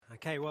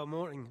Okay, well,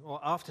 morning or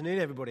afternoon,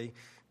 everybody.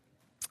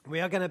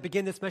 We are going to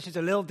begin this message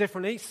a little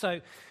differently, so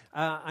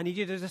I need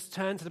you to just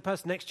turn to the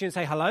person next to you and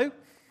say hello.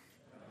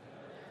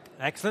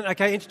 Excellent.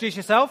 Okay, introduce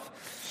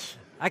yourself.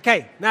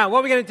 Okay, now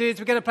what we're going to do is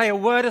we're going to play a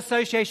word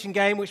association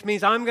game, which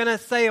means I'm going to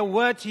say a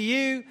word to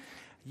you.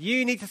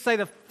 You need to say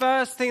the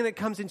first thing that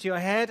comes into your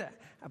head,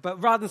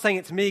 but rather than saying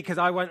it to me, because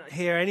I won't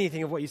hear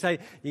anything of what you say,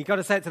 you've got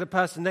to say it to the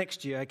person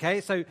next to you, okay?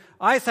 So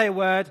I say a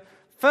word.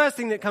 First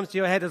thing that comes to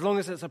your head, as long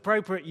as it's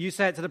appropriate, you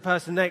say it to the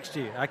person next to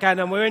you. Okay,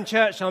 and we're in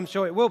church, so I'm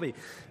sure it will be.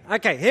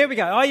 Okay, here we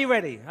go. Are you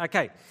ready?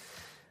 Okay.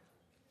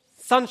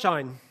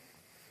 Sunshine.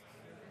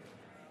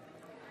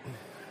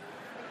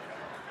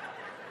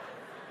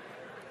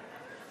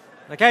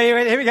 Okay, you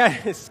ready? Here we go.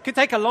 This could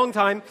take a long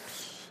time.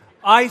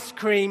 Ice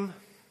cream.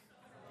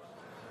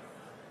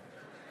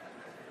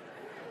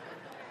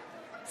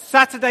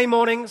 Saturday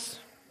mornings.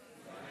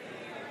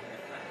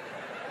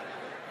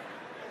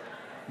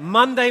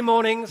 Monday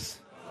mornings.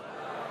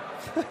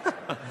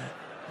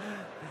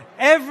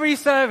 Every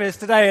service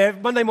today,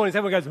 Monday mornings,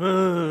 everyone goes,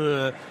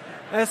 ugh.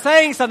 They're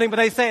saying something, but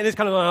they say it in this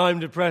kind of, I'm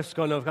depressed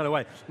kind of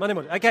way. Monday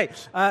morning. Okay,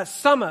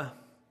 summer.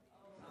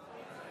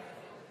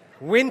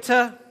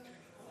 Winter.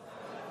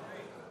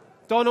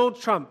 Donald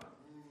Trump.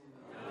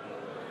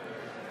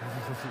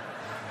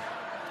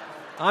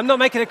 I'm not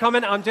making a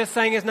comment, I'm just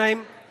saying his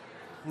name.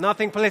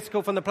 Nothing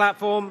political from the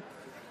platform.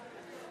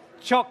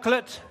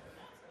 Chocolate.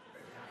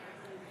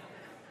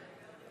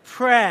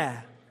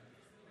 Prayer.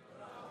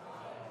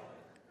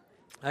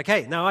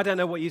 Okay, now I don't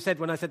know what you said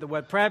when I said the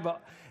word prayer,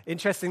 but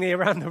interestingly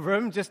around the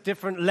room, just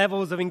different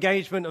levels of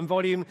engagement and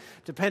volume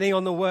depending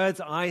on the words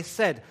I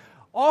said.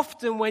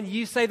 Often when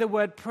you say the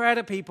word prayer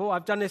to people,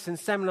 I've done this in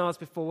seminars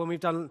before when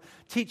we've done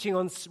teaching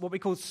on what we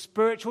call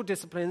spiritual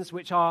disciplines,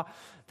 which are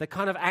the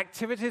kind of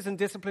activities and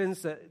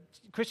disciplines that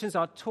Christians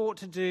are taught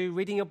to do,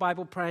 reading your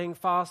Bible, praying,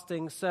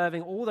 fasting,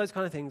 serving, all those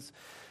kind of things.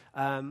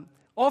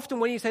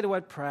 Often when you say the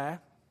word prayer,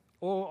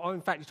 or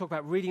in fact you talk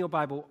about reading your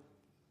Bible,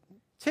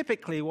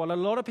 typically what a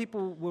lot of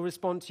people will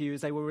respond to you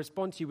is they will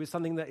respond to you with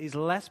something that is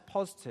less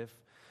positive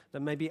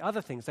than maybe other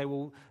things. They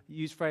will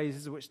use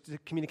phrases which to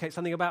communicate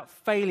something about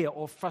failure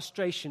or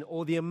frustration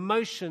or the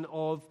emotion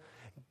of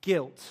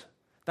guilt.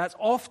 That's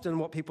often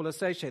what people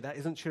associate. That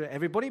isn't true to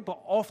everybody, but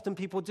often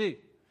people do.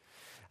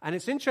 And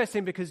it's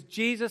interesting because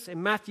Jesus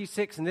in Matthew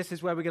 6, and this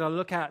is where we're going to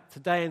look at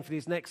today and for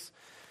these next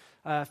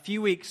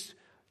few weeks,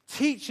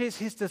 teaches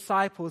his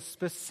disciples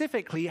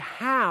specifically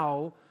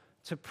how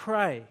to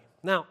pray.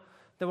 Now,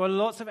 there are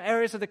lots of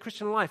areas of the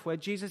Christian life where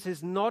Jesus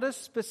is not as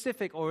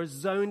specific or as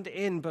zoned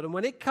in, but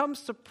when it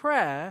comes to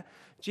prayer,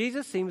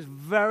 Jesus seems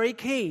very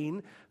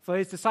keen for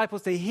his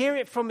disciples to hear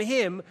it from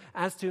him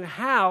as to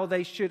how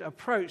they should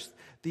approach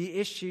the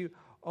issue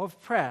of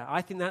prayer.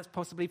 I think that's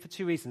possibly for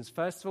two reasons.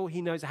 First of all,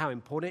 he knows how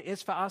important it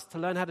is for us to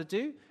learn how to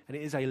do, and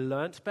it is a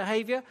learnt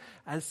behavior.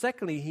 And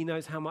secondly, he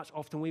knows how much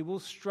often we will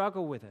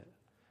struggle with it.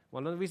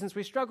 One of the reasons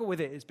we struggle with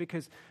it is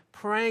because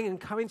praying and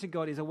coming to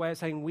God is a way of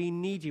saying, we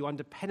need you, I'm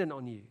dependent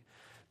on you.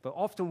 But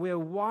often we're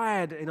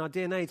wired in our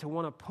DNA to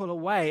want to pull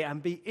away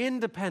and be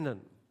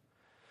independent.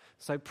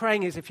 So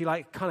praying is, if you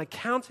like, kind of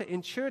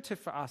counterintuitive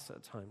for us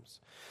at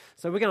times.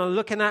 So we're going to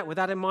look at that with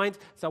that in mind.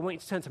 So I want you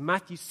to turn to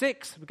Matthew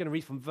 6. We're going to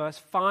read from verse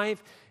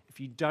 5. If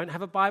you don't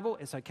have a Bible,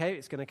 it's okay.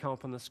 It's going to come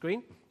up on the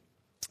screen.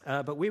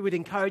 But we would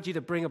encourage you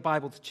to bring a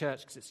Bible to church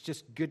because it's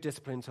just good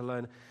discipline to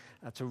learn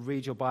to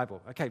read your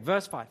Bible. Okay,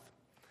 verse 5.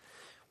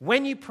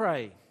 When you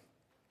pray,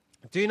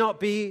 do not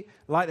be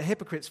like the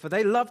hypocrites, for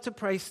they love to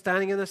pray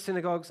standing in the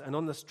synagogues and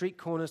on the street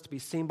corners to be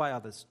seen by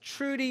others.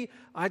 Truly,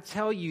 I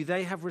tell you,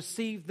 they have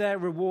received their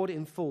reward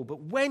in full.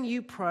 But when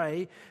you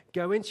pray,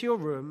 go into your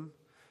room,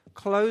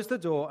 close the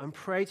door, and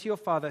pray to your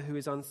Father who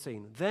is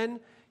unseen.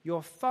 Then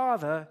your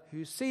Father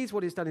who sees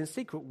what is done in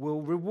secret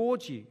will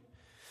reward you.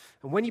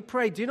 And when you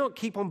pray, do not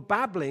keep on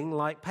babbling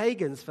like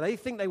pagans, for they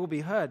think they will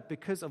be heard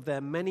because of their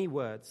many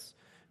words.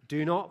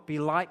 Do not be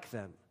like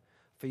them.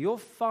 For your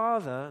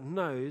Father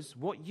knows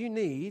what you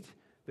need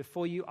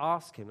before you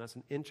ask him. That's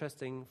an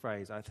interesting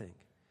phrase, I think.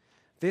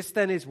 This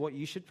then is what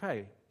you should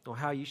pray, or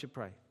how you should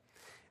pray.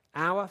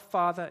 Our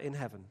Father in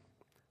heaven,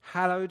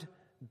 hallowed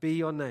be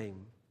your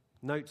name.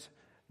 Note,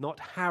 not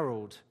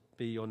Harold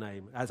be your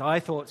name, as I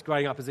thought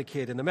growing up as a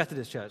kid in the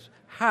Methodist church.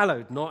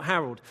 Hallowed, not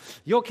Harold.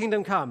 Your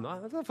kingdom come. I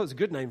thought it was a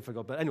good name for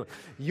God, but anyway.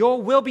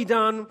 Your will be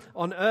done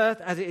on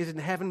earth as it is in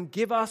heaven.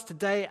 Give us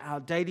today our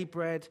daily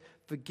bread.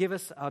 Forgive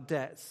us our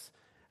debts,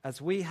 as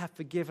we have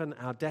forgiven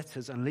our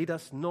debtors, and lead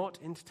us not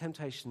into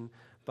temptation,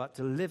 but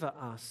deliver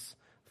us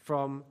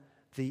from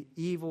the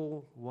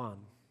evil one.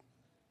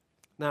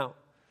 Now,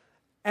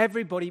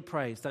 everybody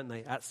prays, don't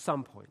they, at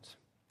some point.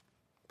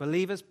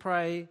 Believers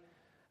pray,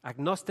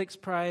 agnostics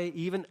pray,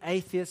 even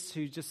atheists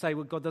who just say,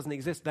 well, God doesn't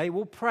exist, they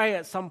will pray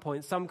at some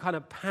point, some kind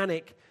of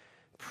panic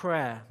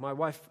prayer. My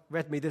wife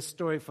read me this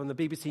story from the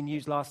BBC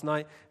News last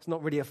night. It's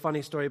not really a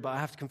funny story, but I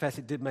have to confess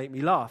it did make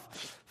me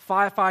laugh.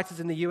 Firefighters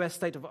in the U.S.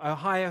 state of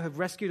Ohio have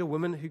rescued a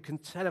woman who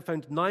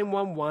telephoned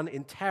 911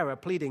 in terror,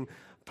 pleading,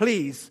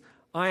 please,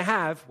 I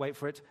have, wait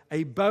for it,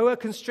 a boa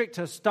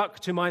constrictor stuck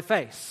to my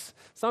face.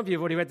 Some of you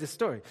have already read this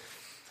story.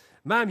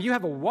 Ma'am, you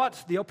have a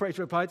what? The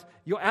operator replied.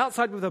 You're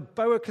outside with a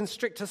boa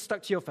constrictor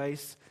stuck to your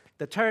face.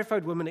 The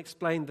terrified woman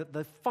explained that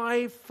the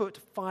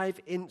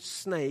 5'5"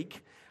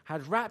 snake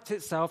had wrapped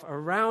itself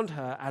around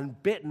her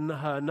and bitten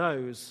her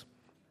nose.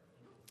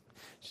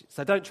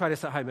 So don't try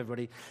this at home,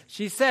 everybody.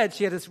 She said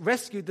she had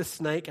rescued the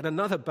snake and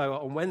another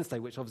boa on Wednesday,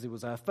 which obviously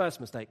was her first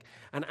mistake.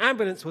 An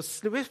ambulance was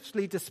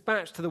swiftly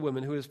dispatched to the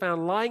woman, who was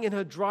found lying in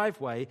her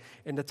driveway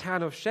in the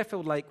town of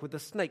Sheffield Lake with the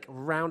snake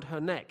around her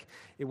neck.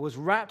 It was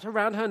wrapped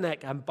around her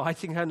neck and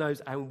biting her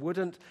nose and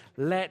wouldn't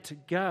let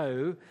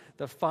go,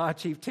 the fire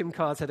chief Tim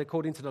Carr said,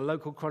 according to the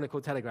local Chronicle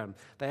Telegram.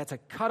 They had to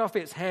cut off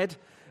its head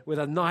with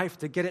a knife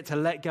to get it to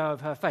let go of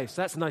her face.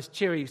 So that's a nice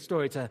cheery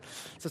story to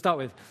start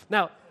with.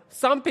 Now,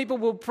 some people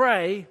will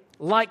pray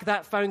like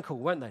that phone call,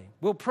 won't they?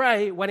 We'll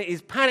pray when it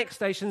is panic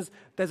stations.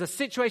 There's a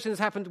situation that's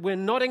happened. We're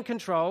not in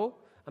control.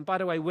 And by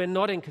the way, we're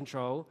not in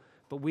control,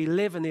 but we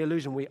live in the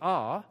illusion we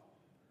are.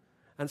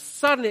 And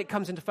suddenly it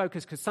comes into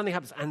focus because something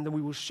happens, and then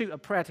we will shoot a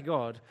prayer to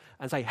God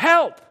and say,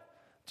 help!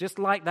 Just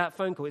like that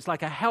phone call. It's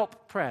like a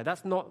help prayer.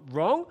 That's not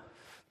wrong,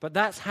 but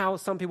that's how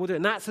some people do it.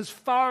 And that's as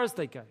far as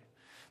they go.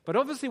 But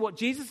obviously what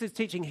Jesus is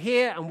teaching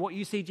here and what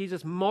you see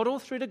Jesus model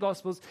through the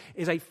Gospels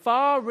is a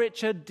far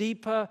richer,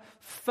 deeper,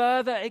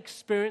 further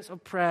experience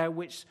of prayer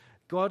which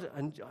God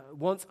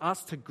wants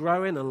us to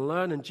grow in and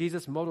learn, and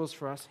Jesus models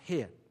for us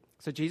here.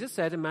 So Jesus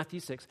said in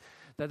Matthew 6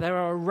 that there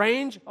are a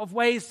range of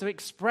ways to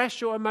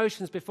express your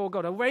emotions before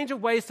God, a range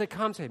of ways to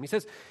come to Him. He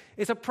says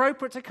it's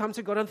appropriate to come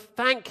to God and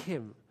thank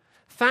Him.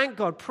 Thank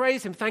God,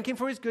 praise Him, thank Him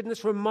for His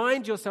goodness.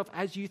 Remind yourself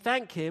as you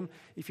thank Him,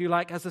 if you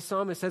like, as the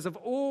psalmist says, of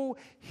all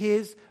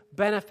His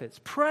benefits.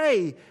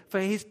 Pray for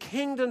His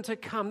kingdom to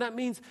come. That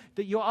means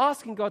that you're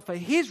asking God for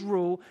His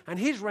rule and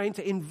His reign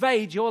to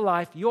invade your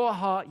life, your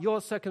heart, your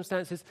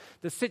circumstances,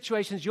 the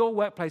situations, your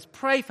workplace.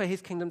 Pray for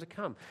His kingdom to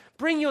come.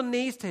 Bring your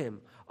knees to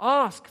Him.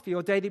 Ask for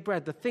your daily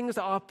bread, the things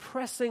that are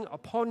pressing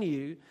upon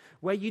you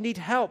where you need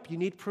help, you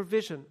need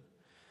provision.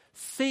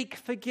 Seek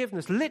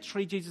forgiveness.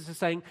 Literally, Jesus is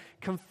saying,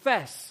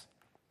 confess.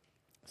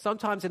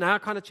 Sometimes in our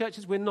kind of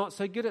churches, we're not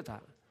so good at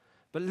that.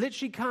 But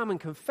literally come and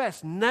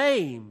confess,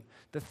 name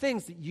the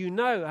things that you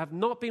know have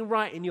not been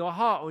right in your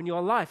heart or in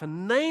your life,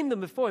 and name them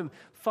before Him.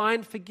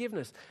 Find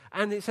forgiveness.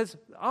 And it says,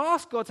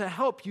 ask God to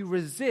help you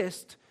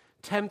resist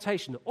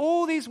temptation.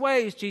 All these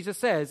ways, Jesus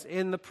says,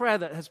 in the prayer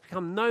that has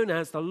become known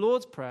as the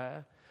Lord's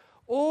Prayer,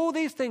 all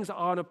these things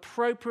are an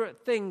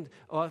appropriate thing,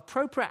 or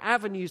appropriate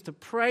avenues to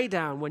pray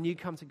down when you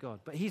come to God.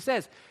 But He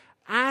says,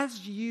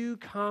 as you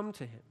come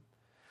to Him,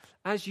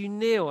 as you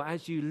kneel,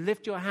 as you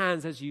lift your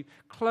hands, as you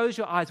close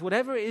your eyes,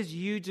 whatever it is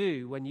you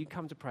do when you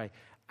come to pray,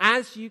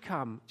 as you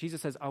come,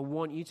 Jesus says, I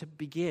want you to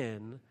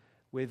begin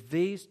with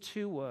these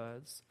two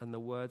words, and the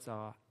words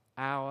are,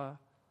 Our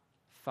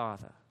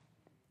Father.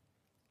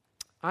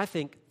 I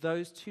think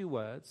those two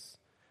words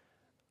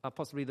are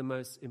possibly the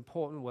most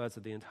important words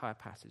of the entire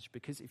passage,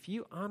 because if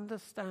you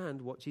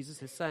understand what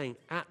Jesus is saying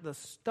at the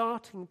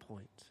starting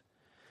point,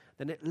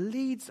 then it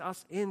leads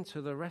us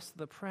into the rest of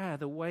the prayer,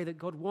 the way that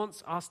God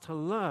wants us to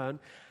learn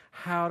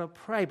how to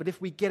pray. But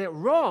if we get it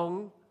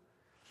wrong,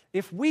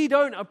 if we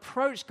don't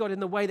approach God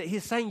in the way that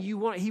He's saying He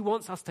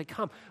wants us to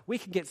come, we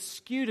can get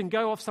skewed and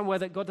go off somewhere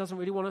that God doesn't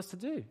really want us to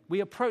do.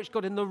 We approach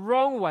God in the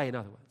wrong way, in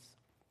other words.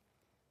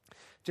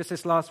 Just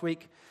this last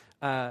week,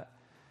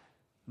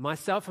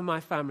 myself and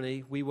my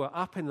family, we were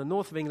up in the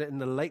north of England in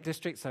the Lake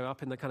District, so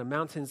up in the kind of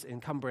mountains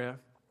in Cumbria.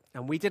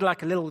 And we did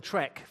like a little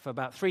trek for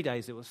about 3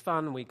 days. It was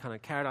fun. We kind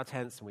of carried our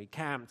tents and we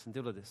camped and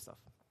did all this stuff.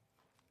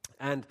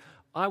 And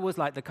I was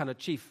like the kind of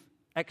chief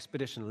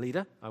expedition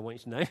leader, I want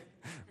you to know,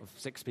 of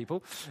 6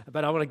 people.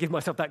 But I want to give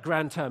myself that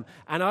grand term.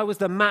 And I was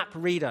the map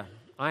reader.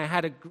 I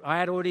had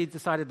already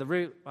decided the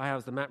route. I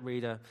was the map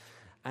reader.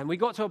 And we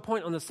got to a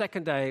point on the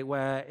second day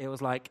where it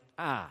was like,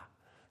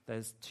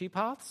 there's 2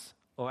 paths.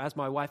 Or as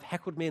my wife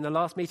heckled me in the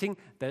last meeting,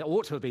 there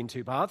ought to have been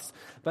 2 paths.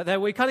 But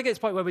then we kind of get to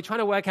the point where we're trying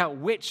to work out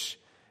which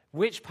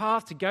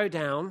path to go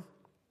down,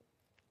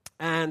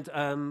 and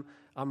I'm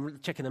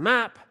checking the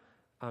map,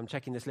 I'm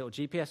checking this little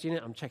GPS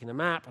unit, I'm checking the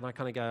map, and I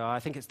kind of go, I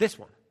think it's this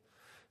one.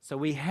 So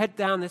we head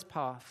down this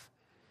path,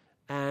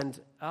 and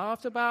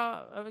after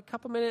about a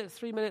couple minutes,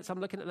 3 minutes, I'm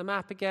looking at the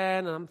map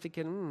again, and I'm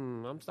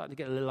thinking, I'm starting to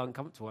get a little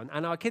uncomfortable.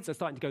 And our kids are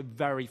starting to go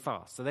very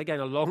fast, so they're going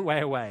a long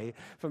way away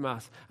from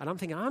us. And I'm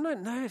thinking, I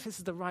don't know if this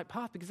is the right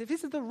path, because if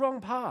this is the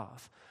wrong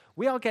path,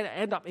 we are going to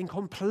end up in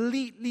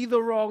completely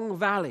the wrong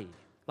valley.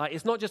 Like,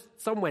 it's not just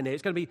somewhere near,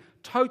 it's going to be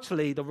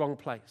totally the wrong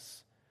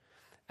place.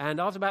 And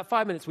after about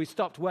 5 minutes, we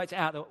stopped, worked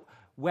out that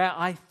where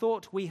I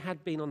thought we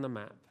had been on the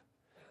map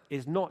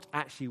is not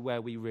actually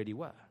where we really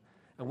were.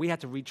 And we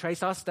had to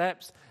retrace our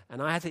steps,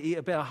 and I had to eat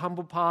a bit of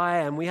humble pie,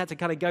 and we had to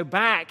kind of go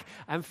back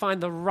and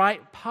find the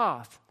right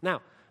path.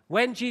 Now,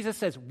 when Jesus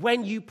says,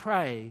 when you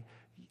pray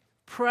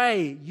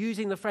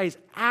using the phrase,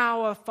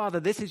 Our Father,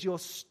 this is your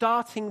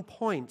starting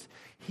point.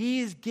 He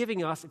is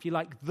giving us, if you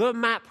like, the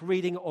map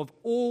reading of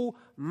all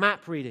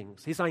map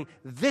readings. He's saying,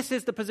 this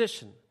is the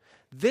position.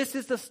 This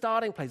is the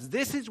starting place.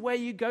 This is where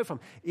you go from.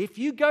 If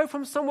you go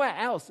from somewhere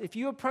else, if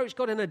you approach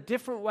God in a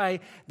different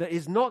way that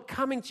is not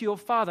coming to your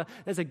Father,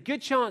 there's a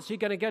good chance you're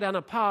going to go down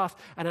a path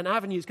and an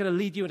avenue that's going to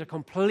lead you into a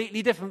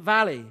completely different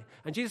valley.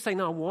 And Jesus is saying,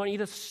 no, I want you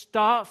to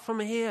start from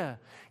here.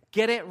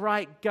 Get it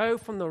right. Go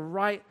from the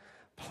right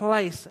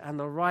place and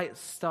the right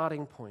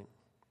starting point.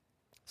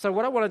 So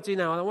what I want to do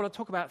now, I want to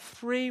talk about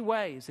 3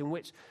 ways in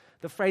which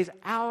the phrase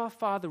Our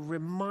Father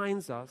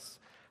reminds us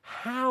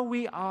how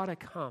we are to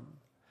come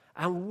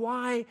and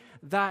why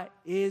that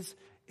is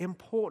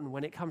important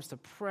when it comes to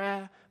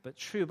prayer, but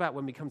true about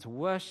when we come to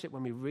worship,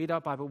 when we read our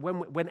Bible,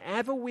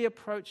 whenever we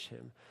approach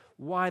him,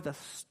 why the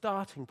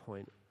starting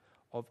point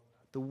of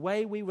the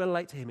way we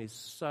relate to him is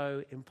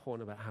so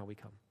important about how we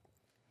come.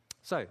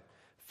 So,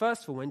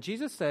 first of all, when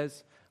Jesus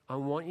says, I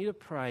want you to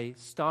pray,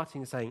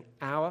 starting saying,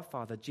 Our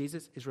Father,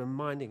 Jesus is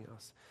reminding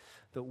us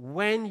that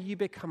when you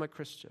become a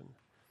Christian,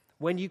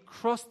 when you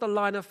cross the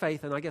line of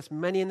faith, and I guess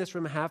many in this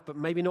room have, but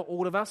maybe not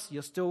all of us,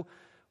 you're still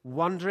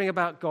wondering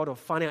about God or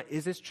finding out,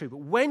 is this true?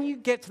 But when you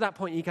get to that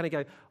point, you're going to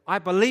go, I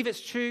believe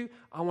it's true.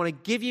 I want to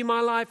give you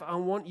my life. I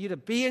want you to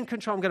be in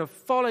control. I'm going to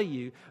follow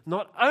you.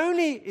 Not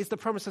only is the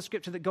promise of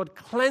Scripture that God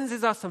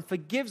cleanses us and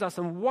forgives us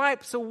and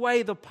wipes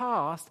away the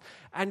past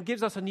and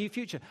gives us a new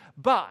future,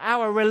 but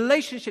our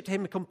relationship to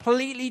him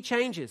completely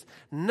changes.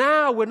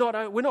 Now we're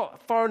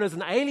not foreigners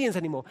and aliens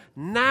anymore.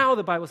 Now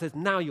the Bible says,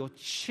 now you're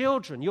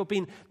children. You're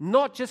being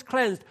not just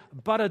cleansed,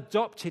 but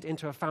adopted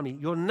into a family.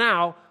 You're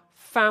now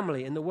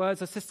family. In the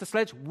words of Sister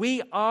Sledge,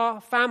 we are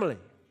family.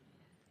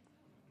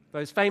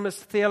 Those famous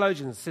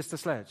theologians, Sister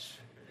Sledge.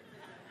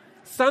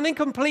 Something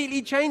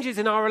completely changes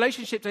in our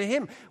relationship to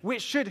him,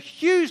 which should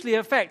hugely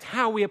affect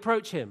how we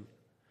approach him.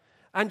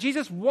 And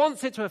Jesus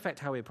wants it to affect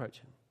how we approach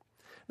him.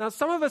 Now,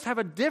 some of us have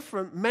a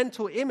different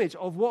mental image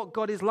of what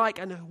God is like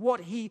and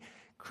what he,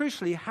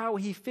 crucially, how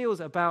he feels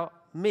about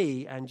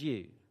me and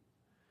you.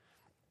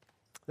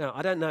 Now,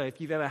 I don't know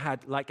if you've ever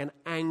had like an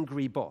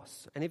angry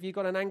boss. Any of you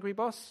got an angry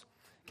boss?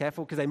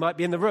 Careful, because they might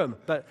be in the room,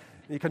 but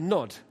you can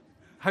nod.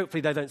 Hopefully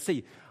they don't see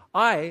you.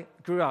 I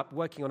grew up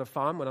working on a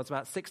farm. When I was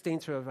about 16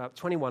 to about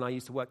 21, I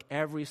used to work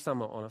every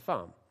summer on a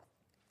farm.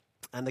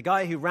 And the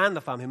guy who ran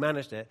the farm, who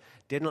managed it,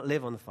 didn't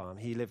live on the farm.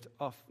 He lived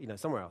off,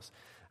 somewhere else.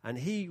 And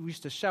he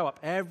used to show up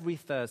every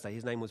Thursday.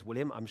 His name was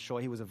William. I'm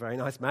sure he was a very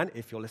nice man,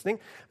 if you're listening.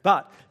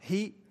 But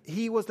he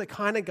was the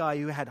kind of guy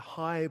who had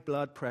high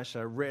blood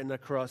pressure written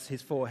across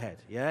his forehead,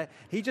 yeah?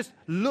 He just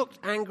looked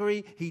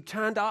angry. He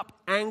turned up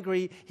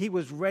angry. He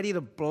was ready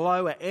to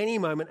blow at any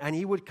moment, and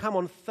he would come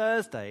on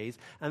Thursdays.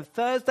 And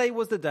Thursday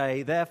was the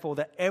day, therefore,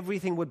 that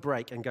everything would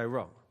break and go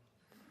wrong.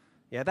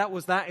 Yeah, that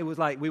was that. It was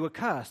like we were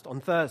cursed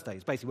on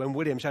Thursdays, basically, when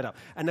William showed up.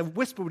 And the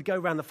whisper would go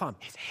around the farm,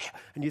 he's here.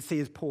 And you'd see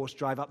his Porsche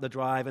drive up the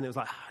drive, and it was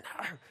like,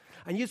 oh, no.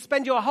 And you'd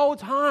spend your whole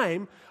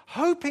time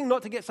hoping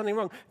not to get something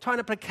wrong, trying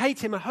to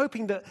placate him and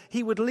hoping that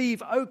he would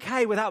leave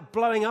okay without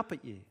blowing up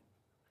at you.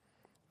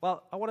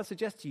 Well, I want to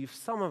suggest to you,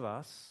 some of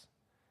us,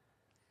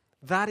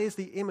 that is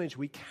the image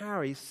we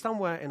carry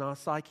somewhere in our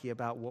psyche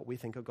about what we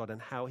think of God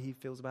and how he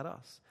feels about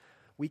us.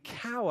 We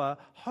cower,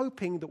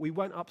 hoping that we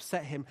won't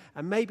upset him.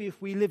 And maybe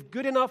if we live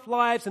good enough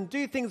lives and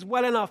do things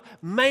well enough,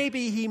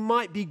 maybe he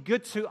might be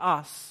good to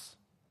us.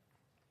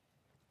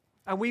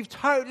 And we've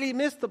totally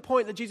missed the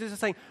point that Jesus is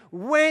saying,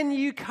 when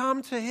you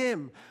come to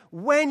him,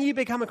 when you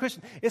become a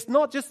Christian, it's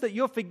not just that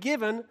you're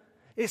forgiven,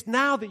 it's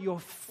now that you're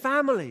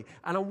family.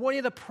 And I want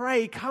you to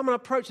pray, come and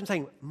approach him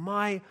saying,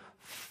 my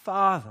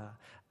Father,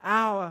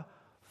 our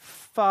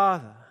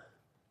Father.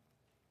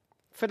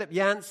 Philip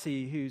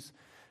Yancey, who's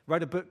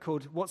wrote a book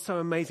called What's So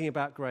Amazing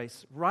About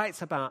Grace,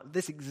 writes about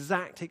this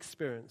exact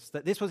experience,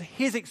 that this was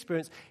his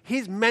experience,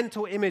 his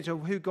mental image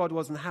of who God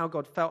was and how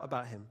God felt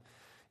about him.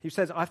 He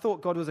says, I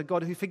thought God was a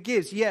God who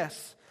forgives,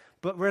 yes,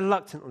 but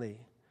reluctantly.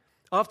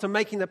 After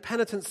making the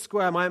penitents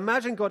squirm, I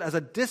imagined God as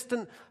a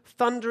distant,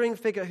 thundering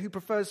figure who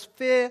prefers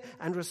fear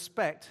and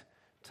respect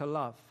to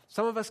love.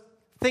 Some of us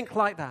think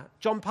like that.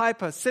 John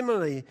Piper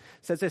similarly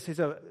says this.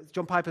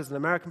 John Piper's an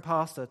American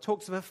pastor,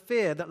 talks of a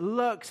fear that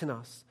lurks in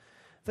us,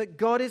 that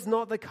God is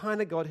not the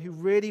kind of God who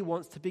really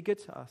wants to be good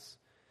to us,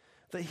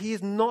 that he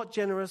is not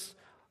generous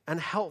and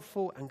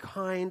helpful and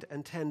kind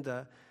and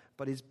tender,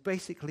 but is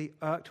basically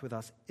irked with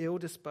us,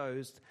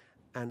 ill-disposed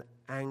and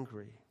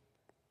angry.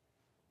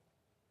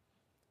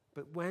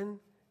 But when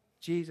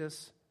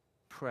Jesus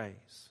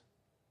prays,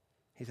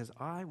 he says,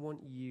 I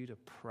want you to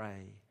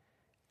pray,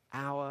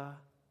 our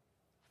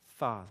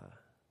Father.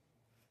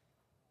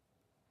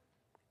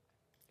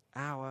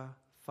 Our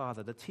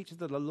Father. The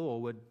teachers of the law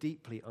were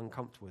deeply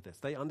uncomfortable with this.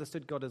 They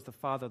understood God as the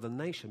father of the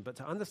nation, but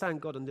to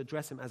understand God and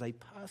address him as a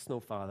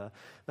personal father,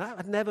 that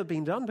had never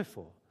been done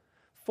before.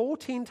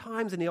 14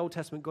 times in the Old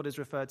Testament God is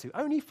referred to.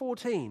 Only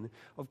 14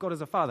 of God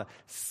as a father.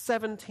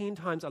 17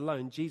 times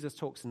alone Jesus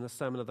talks in the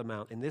Sermon on the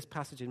Mount, in this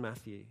passage in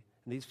Matthew,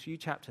 in these few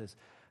chapters,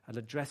 and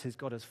addresses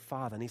God as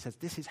Father. And he says,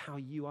 this is how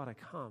you are to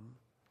come.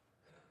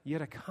 You're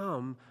to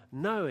come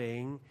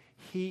knowing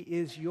he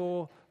is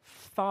your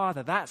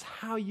Father. That's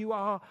how you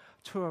are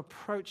to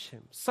approach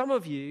him. Some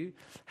of you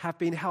have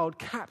been held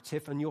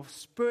captive and your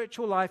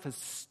spiritual life has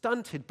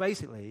stunted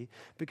basically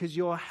because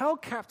you're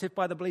held captive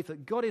by the belief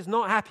that God is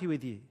not happy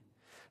with you.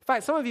 In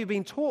fact, some of you have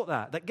been taught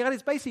that God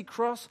is basically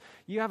cross,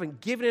 you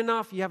haven't given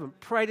enough, you haven't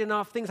prayed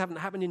enough, things haven't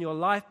happened in your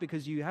life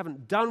because you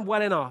haven't done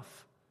well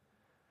enough.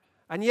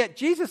 And yet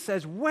Jesus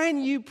says,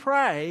 when you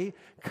pray,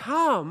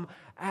 come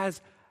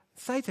as,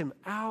 say to him,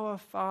 our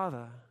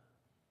Father.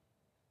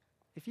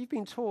 If you've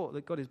been taught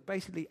that God is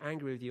basically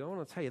angry with you, I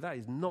want to tell you that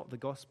is not the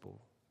gospel.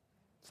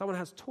 Someone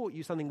has taught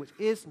you something which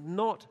is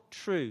not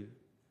true.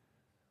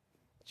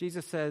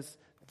 Jesus says,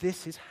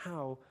 this is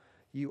how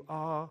you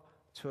are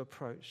to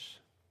approach.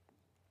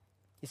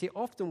 You see,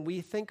 often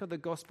we think of the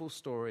gospel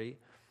story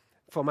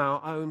from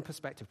our own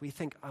perspective. We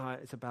think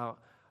it's about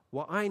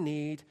what I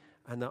need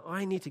and that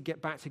I need to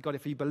get back to God.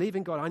 If you believe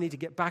in God, I need to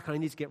get back and I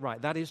need to get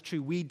right. That is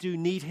true. We do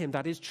need him.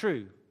 That is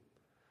true.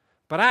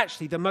 But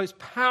actually, the most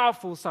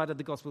powerful side of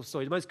the gospel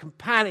story, the most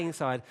compelling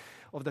side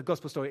of the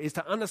gospel story is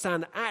to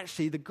understand that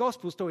actually the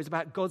gospel story is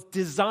about God's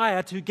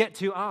desire to get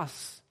to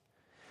us.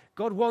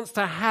 God wants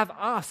to have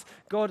us.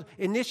 God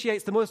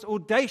initiates the most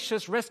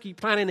audacious rescue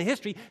plan in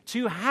history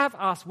to have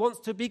us, wants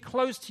to be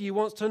close to you,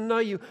 wants to know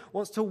you,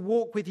 wants to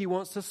walk with you,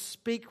 wants to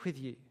speak with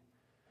you.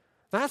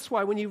 That's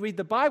why when you read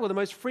the Bible, the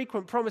most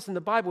frequent promise in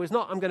the Bible is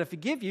not, I'm going to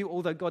forgive you,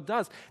 although God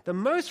does. The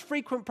most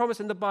frequent promise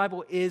in the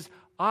Bible is,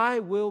 I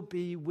will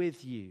be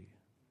with you.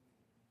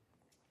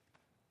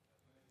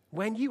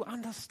 When you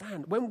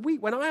understand,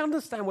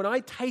 when I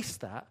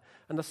taste that,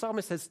 and the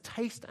psalmist says,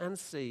 taste and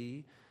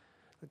see,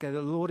 okay,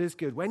 the Lord is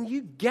good. When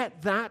you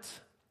get that,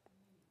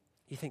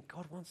 you think,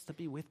 God wants to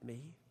be with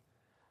me.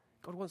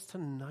 God wants to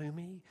know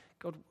me.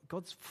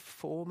 God's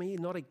for me,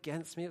 not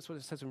against me. That's what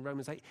it says in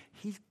Romans 8.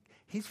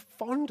 He's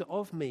fond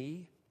of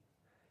me.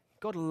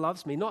 God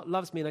loves me. Not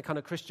loves me in a kind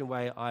of Christian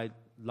way. I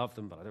love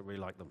them, but I don't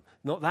really like them.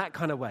 Not that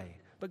kind of way.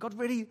 But God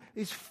really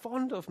is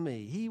fond of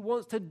me. He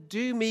wants to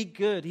do me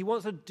good. He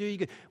wants to do you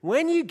good.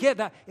 When you get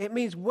that, it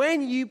means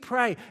when you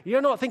pray,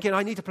 you're not thinking,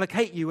 I need to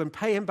placate you and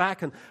pay him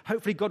back and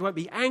hopefully God won't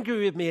be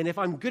angry with me. And if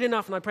I'm good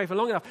enough and I pray for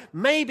long enough,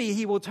 maybe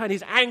he will turn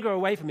his anger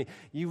away from me.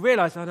 You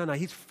realize, no,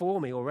 he's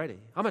for me already.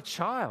 I'm a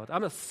child.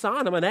 I'm a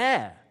son. I'm an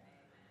heir.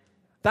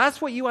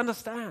 That's what you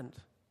understand.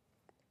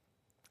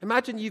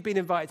 Imagine you've been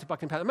invited to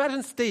Buckingham Palace.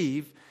 Imagine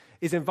Steve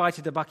is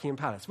invited to Buckingham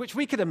Palace, which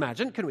we could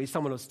imagine, couldn't we?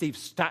 Someone of Steve's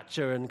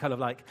stature and kind of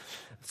like,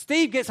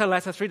 Steve gets a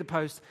letter through the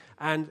post,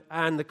 and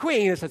the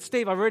Queen has said,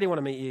 Steve, I really want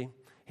to meet you.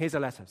 Here's a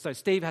letter. So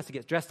Steve has to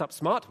get dressed up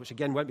smart, which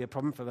again won't be a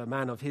problem for a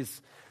man of his,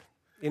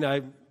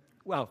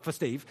 for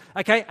Steve,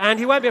 okay? And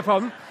he won't be a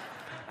problem.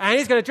 And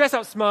he's going to dress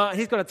up smart.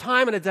 He's got a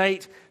time and a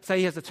date. So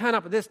he has to turn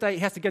up at this date. He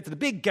has to go to the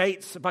big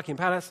gates at Buckingham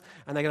Palace,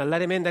 and they're going to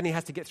let him in. Then he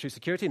has to get through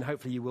security, and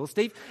hopefully you will,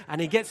 Steve.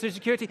 And he gets through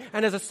security,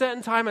 and there's a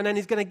certain time, and then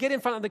he's going to get in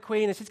front of the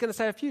Queen, and she's going to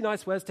say a few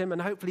nice words to him,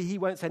 and hopefully he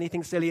won't say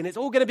anything silly, and it's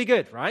all going to be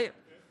good, right?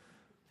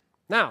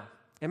 Now,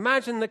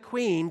 imagine the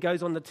Queen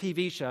goes on the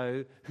TV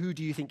show, Who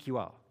Do You Think You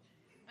Are?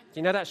 Do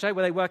you know that show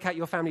where they work out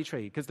your family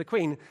tree? Because the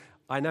Queen,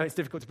 I know it's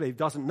difficult to believe,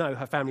 doesn't know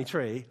her family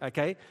tree,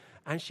 okay?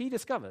 And she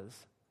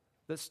discovers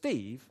that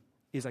Steve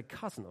is a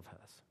cousin of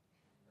hers,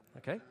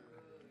 okay?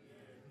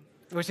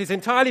 Which is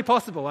entirely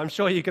possible, I'm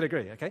sure you could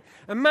agree, okay?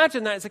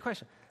 Imagine that as a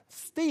question.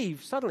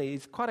 Steve suddenly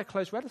is quite a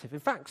close relative. In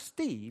fact,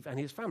 Steve and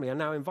his family are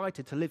now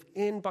invited to live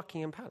in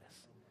Buckingham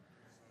Palace.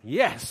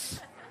 Yes.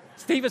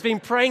 Steve has been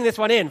praying this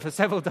one in for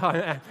several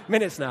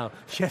minutes now.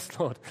 Yes,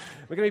 Lord.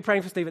 We're going to be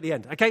praying for Steve at the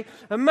end, okay?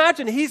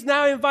 Imagine he's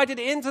now invited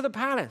into the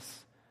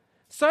palace.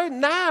 So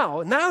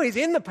now he's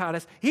in the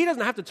palace. He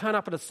doesn't have to turn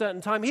up at a certain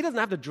time. He doesn't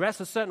have to dress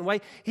a certain way.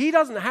 He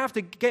doesn't have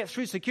to get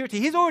through security.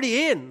 He's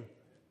already in,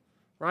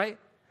 right?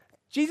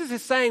 Jesus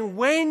is saying,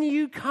 when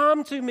you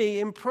come to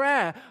me in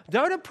prayer,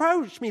 don't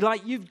approach me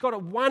like you've got a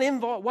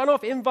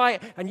one-off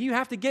invite and you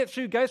have to go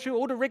through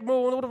all the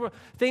rigmarole and all the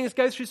things,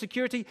 go through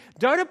security.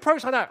 Don't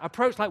approach like that.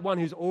 Approach like one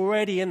who's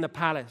already in the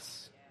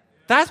palace.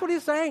 That's what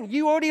he's saying.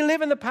 You already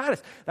live in the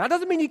palace. That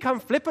doesn't mean you come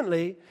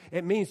flippantly.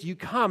 It means you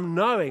come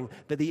knowing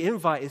that the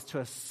invite is to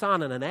a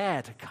son and an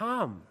heir to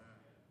come.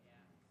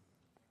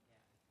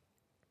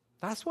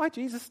 That's why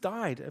Jesus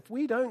died. If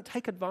we don't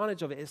take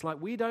advantage of it, it's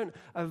like we don't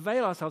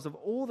avail ourselves of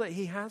all that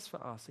he has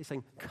for us. He's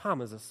saying, come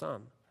as a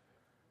son.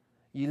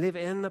 You live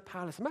in the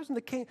palace. Imagine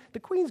the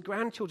Queen's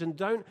grandchildren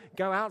don't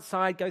go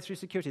outside, go through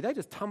security. They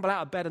just tumble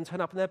out of bed and turn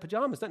up in their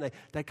pajamas, don't they?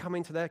 They're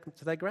coming to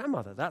their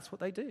grandmother. That's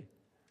what they do.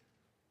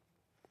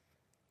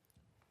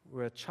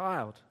 We're a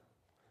child.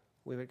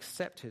 We're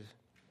accepted.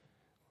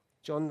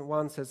 John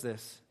 1 says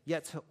this,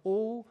 yet to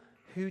all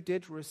who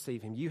did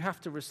receive him, you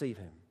have to receive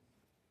him.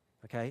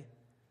 Okay?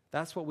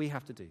 That's what we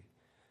have to do.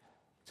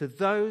 To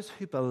those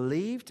who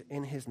believed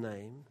in his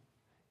name,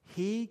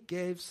 he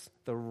gives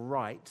the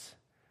right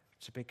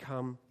to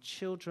become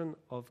children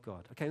of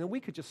God. Okay, now we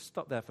could just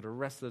stop there for the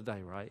rest of the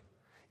day, right?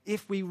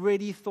 If we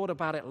really thought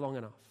about it long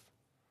enough.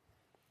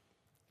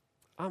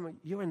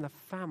 You're in the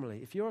family.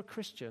 If you're a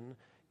Christian,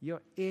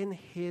 you're in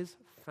his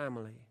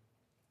family.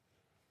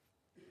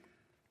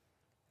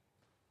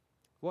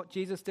 What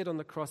Jesus did on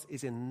the cross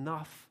is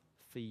enough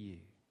for you.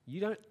 You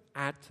don't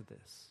add to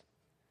this.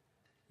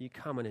 You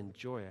come and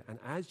enjoy it. And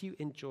as you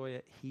enjoy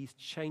it, he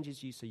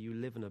changes you so you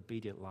live an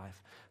obedient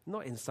life.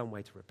 Not in some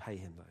way to repay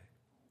him,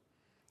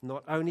 though.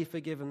 Not only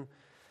forgiven,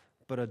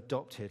 but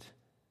adopted.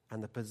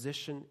 And the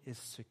position is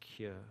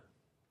secure.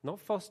 Not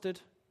fostered,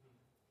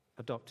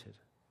 adopted.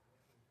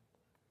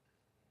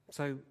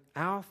 So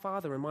our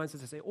Father reminds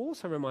us this. It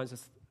also reminds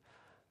us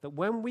that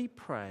when we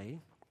pray,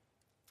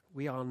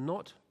 we are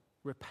not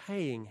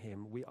repaying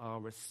him, we are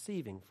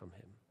receiving from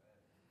him.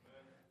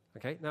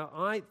 Okay,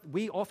 now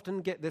we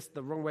often get this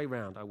the wrong way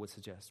round, I would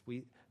suggest.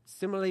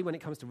 Similarly, when it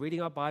comes to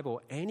reading our Bible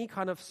or any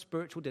kind of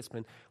spiritual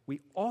discipline,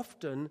 we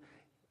often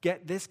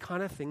get this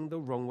kind of thing the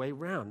wrong way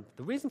round.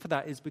 The reason for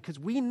that is because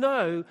we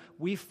know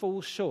we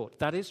fall short.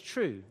 That is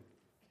true.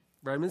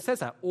 Romans says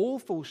that. All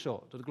fall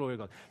short of the glory of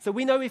God. So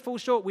we know we fall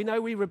short, we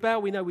know we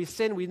rebel, we know we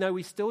sin, we know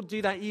we still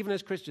do that even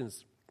as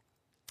Christians.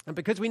 And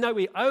because we know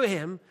we owe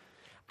him,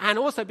 and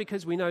also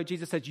because we know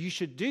Jesus said you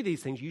should do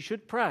these things, you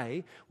should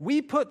pray,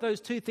 we put those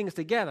two things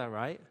together,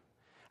 right?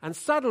 And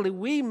suddenly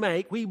we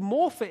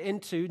morph it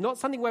into not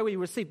something where we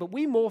receive, but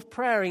we morph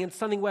praying into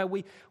something where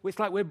it's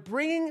like we're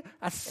bringing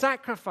a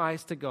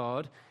sacrifice to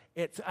God.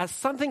 It's as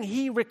something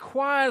he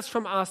requires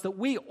from us that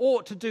we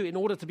ought to do in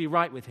order to be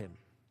right with him.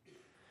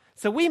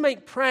 So we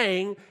make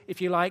praying, if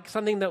you like,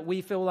 something that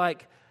we feel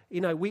like,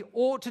 we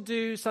ought to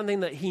do, something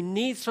that he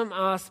needs from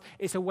us.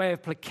 It's a way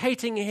of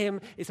placating him.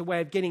 It's a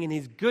way of getting in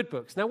his good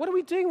books. Now, what are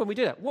we doing when we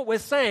do that? What we're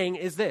saying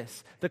is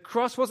this: the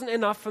cross wasn't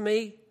enough for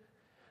me,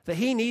 that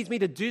he needs me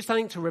to do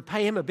something to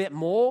repay him a bit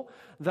more,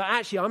 that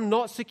actually I'm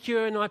not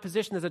secure in my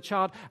position as a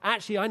child.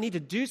 Actually, I need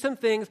to do some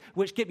things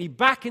which get me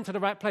back into the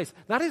right place.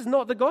 That is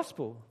not the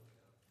gospel.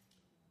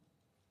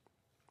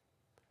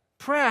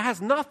 Prayer has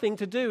nothing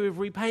to do with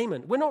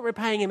repayment. We're not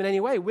repaying him in any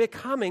way. We're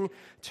coming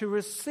to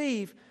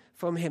receive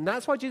from him.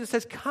 That's why Jesus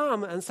says,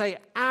 come and say,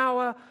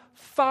 our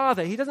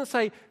Father. He doesn't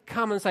say,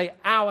 come and say,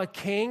 our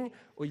King,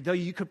 or though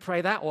you could pray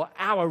that, or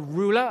our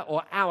ruler,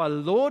 or our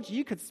Lord.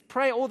 You could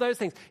pray all those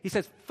things. He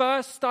says,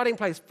 first starting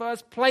place,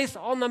 first place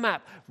on the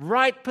map,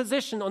 right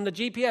position on the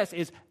GPS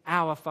is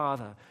our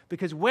Father.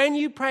 Because when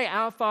you pray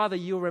our Father,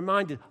 you're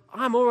reminded,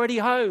 I'm already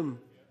home.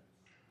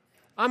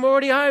 I'm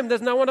already home.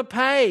 There's no one to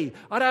pay.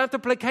 I don't have to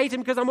placate him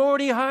because I'm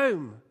already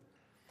home.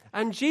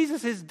 And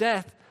Jesus'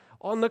 death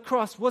on the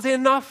cross was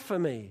enough for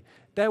me.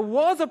 There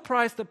was a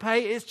price to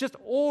pay. It's just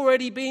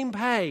already been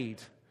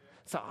paid.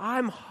 So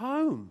I'm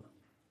home.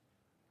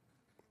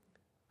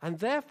 And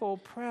therefore,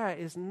 prayer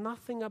is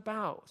nothing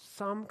about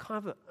some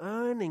kind of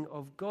earning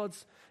of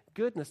God's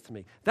goodness to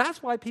me.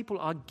 That's why people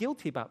are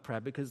guilty about prayer,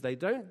 because they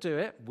don't do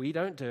it, we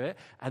don't do it,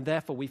 and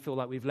therefore we feel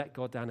like we've let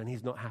God down and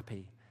he's not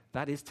happy.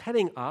 That is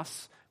telling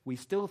us we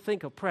still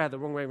think of prayer the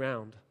wrong way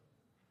around.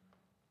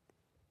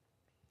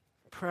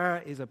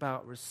 Prayer is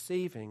about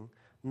receiving,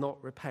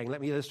 not repaying.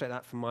 Let me illustrate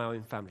that from my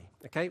own family.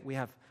 Okay,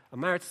 I'm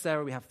married to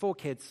Sarah, we have 4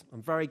 kids.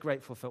 I'm very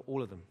grateful for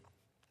all of them.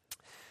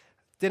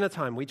 Dinner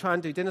time. We try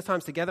and do dinner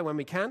times together when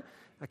we can.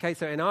 Okay,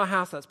 so in our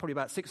house, that's probably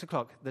about 6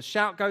 o'clock. The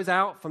shout goes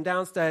out from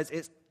downstairs,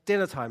 it's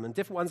dinner time, and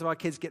different ones of our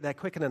kids get there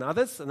quicker than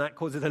others, and that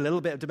causes a little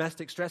bit of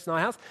domestic stress in our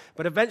house,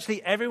 but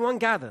eventually everyone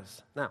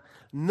gathers. Now,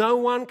 no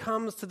one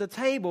comes to the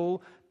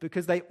table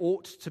because they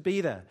ought to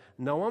be there.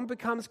 No one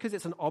comes because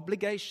it's an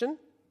obligation.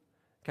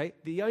 Okay,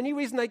 the only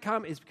reason they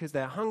come is because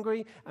they're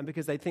hungry and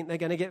because they think they're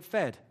going to get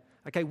fed.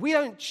 Okay, we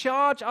don't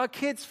charge our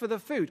kids for the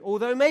food,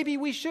 although maybe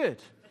we should.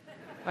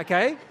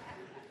 Okay?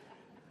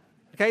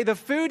 Okay, the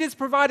food is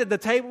provided, the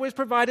table is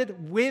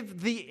provided, with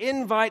the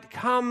invite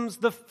comes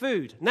the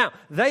food. Now,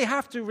 they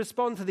have to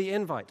respond to the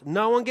invite.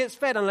 No one gets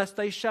fed unless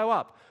they show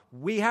up.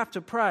 We have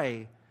to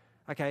pray,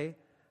 okay?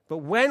 But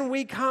when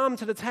we come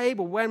to the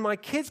table, when my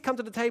kids come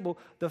to the table,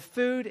 the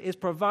food is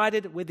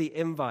provided with the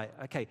invite.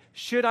 Okay,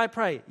 should I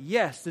pray?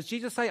 Yes. Does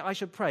Jesus say I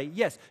should pray?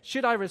 Yes.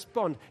 Should I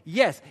respond?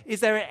 Yes. Is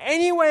there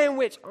any way in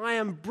which I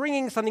am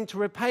bringing something to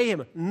repay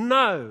him?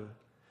 No.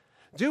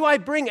 Do I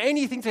bring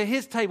anything to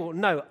his table?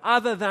 No,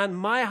 other than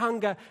my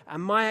hunger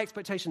and my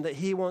expectation that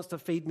he wants to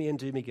feed me and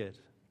do me good.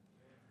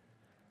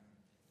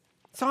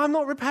 So I'm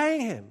not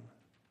repaying him.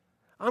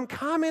 I'm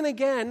coming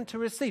again to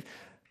receive.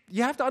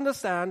 You have to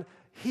understand,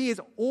 he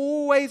is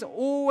always,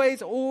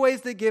 always,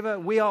 always the giver.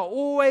 We are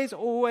always,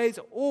 always,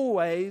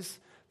 always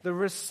the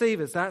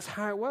receivers. That's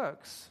how it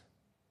works.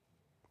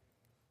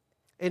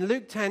 In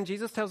Luke 10,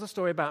 Jesus tells a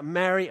story about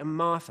Mary and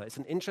Martha. It's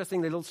an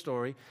interesting little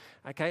story,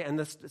 okay? And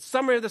the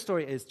summary of the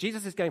story is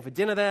Jesus is going for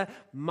dinner there.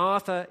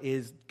 Martha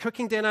is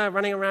cooking dinner,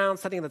 running around,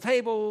 setting the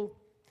table.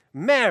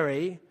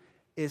 Mary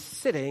is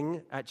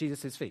sitting at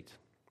Jesus' feet.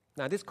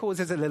 Now, this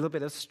causes a little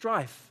bit of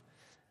strife,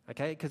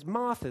 okay? Because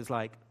Martha's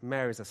like,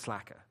 Mary's a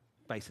slacker,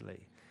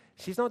 basically.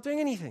 She's not doing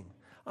anything.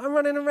 I'm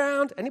running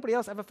around. Anybody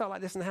else ever felt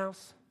like this in the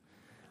house?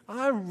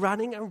 I'm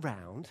running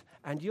around,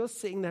 and you're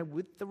sitting there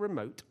with the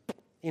remote,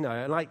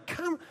 like,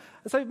 come.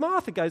 And so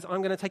Martha goes,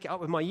 I'm going to take it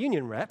up with my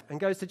union rep, and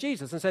goes to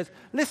Jesus and says,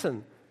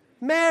 listen,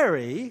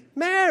 Mary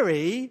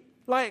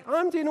Like,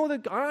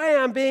 I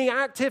am being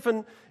active,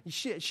 and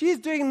she's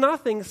doing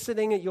nothing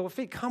sitting at your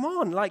feet. Come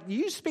on, like,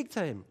 you speak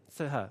to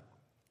her.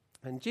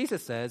 And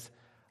Jesus says,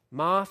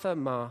 Martha,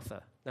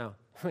 Martha. Now,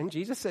 when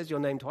Jesus says your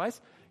name twice,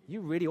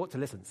 you really ought to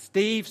listen.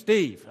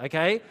 Steve,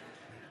 okay?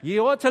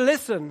 You ought to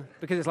listen,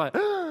 because it's like,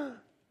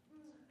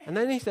 and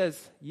then he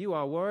says, you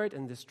are worried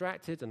and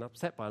distracted and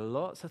upset by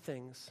lots of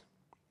things.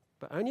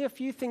 But only a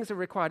few things are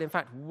required. In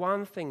fact,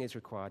 one thing is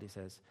required, he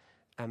says.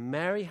 And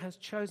Mary has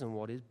chosen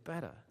what is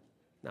better.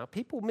 Now,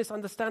 people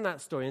misunderstand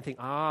that story and think,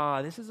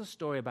 this is a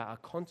story about a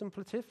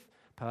contemplative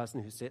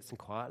person who sits and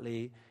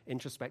quietly,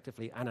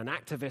 introspectively, and an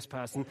activist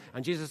person.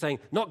 And Jesus is saying,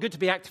 not good to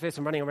be activists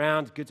and running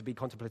around, good to be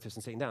contemplatives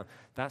and sitting down.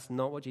 That's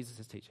not what Jesus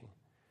is teaching.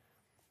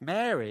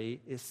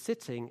 Mary is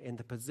sitting in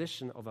the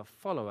position of a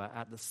follower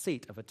at the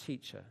seat of a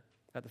teacher,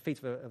 at the feet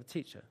of a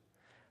teacher.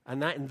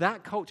 And that in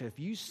that culture, if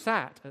you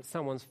sat at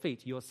someone's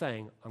feet, you're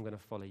saying, I'm going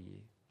to follow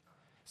you.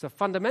 So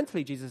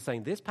fundamentally, Jesus is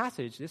saying this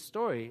passage, this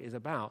story is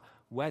about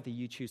whether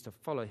you choose to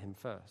follow him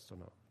first or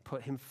not.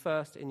 Put him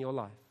first in your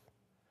life.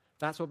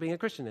 That's what being a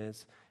Christian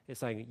is. It's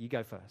saying, you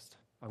go first.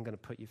 I'm going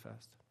to put you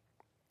first.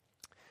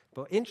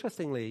 But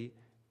interestingly,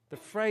 the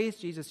phrase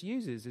Jesus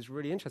uses is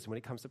really interesting when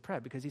it comes to prayer,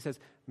 because he says,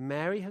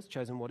 Mary has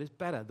chosen what is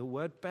better. The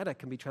word better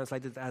can be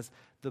translated as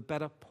the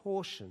better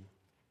portion.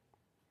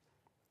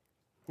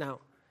 Now,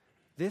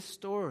 this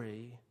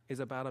story is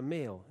about a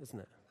meal, isn't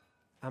it?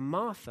 And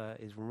Martha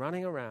is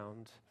running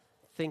around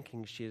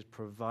thinking she is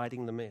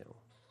providing the meal.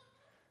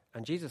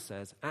 And Jesus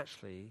says,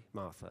 actually,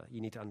 Martha,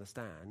 you need to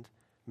understand,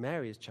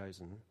 Mary has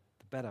chosen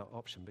the better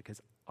option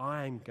because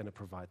I'm going to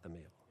provide the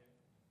meal.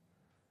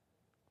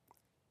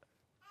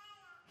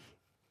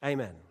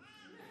 Amen.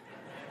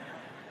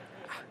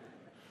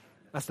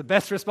 That's the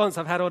best response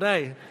I've had all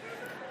day.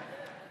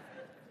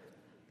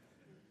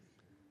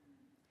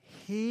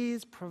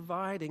 He's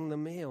providing the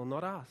meal,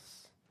 not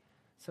us.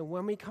 So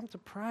when we come to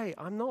pray,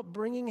 I'm not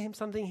bringing him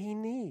something he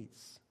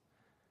needs.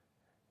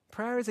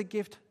 Prayer is a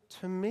gift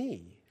to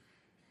me,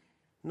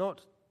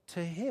 not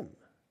to him.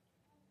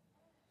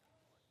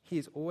 He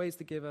is always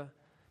the giver.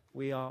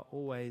 We are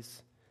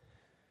always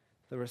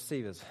the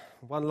receivers.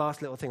 One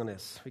last little thing on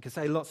this. We could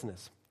say lots on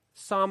this.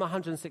 Psalm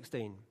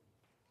 116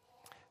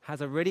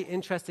 has a really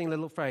interesting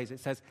little phrase.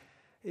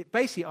 It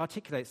basically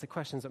articulates the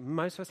questions that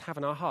most of us have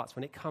in our hearts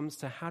when it comes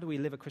to how do we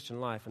live a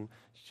Christian life, and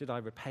should I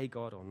repay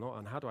God or not,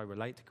 and how do I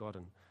relate to God?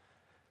 And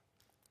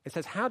it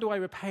says, how do I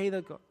repay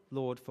the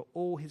Lord for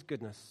all his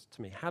goodness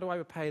to me? How do I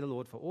repay the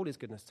Lord for all his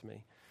goodness to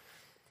me?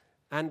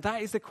 And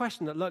that is the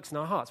question that lurks in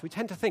our hearts. We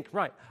tend to think,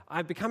 right,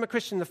 I've become a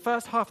Christian. The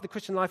first half of the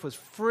Christian life was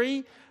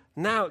free.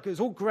 Now it was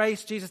all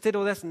grace. Jesus did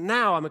all this.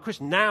 Now I'm a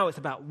Christian. Now it's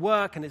about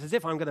work, and it's as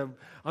if I'm going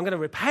to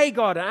repay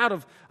God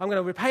I'm going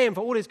to repay him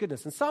for all his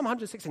goodness. And Psalm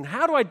 116,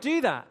 how do I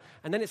do that?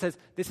 And then it says,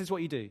 this is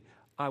what you do.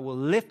 I will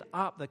lift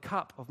up the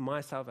cup of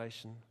my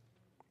salvation.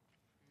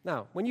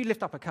 Now, when you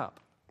lift up a cup,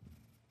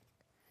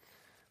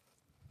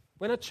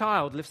 when a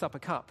child lifts up a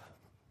cup,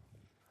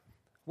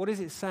 what is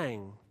it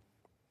saying?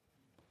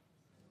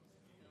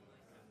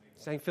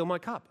 It's saying, fill my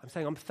cup. I'm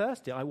saying, I'm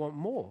thirsty. I want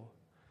more.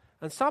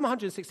 And Psalm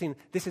 116,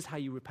 this is how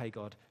you repay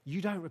God. You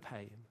don't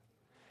repay him.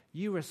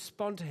 You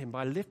respond to him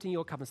by lifting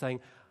your cup and saying,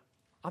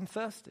 I'm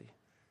thirsty.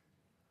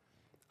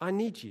 I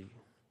need you.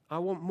 I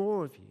want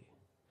more of you.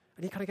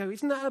 And you kind of go,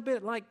 isn't that a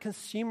bit like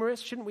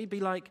consumerist? Shouldn't we be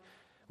like,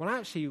 well,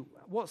 actually,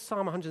 what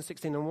Psalm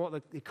 116 and what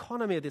the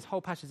economy of this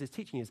whole passage is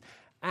teaching is,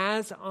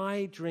 as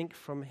I drink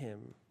from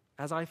him,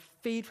 as I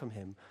feed from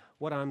him,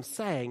 what I'm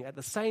saying at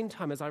the same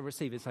time as I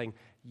receive is saying,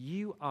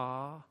 you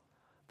are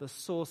the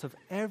source of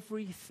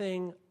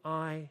everything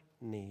I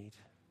need.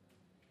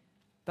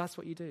 That's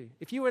what you do.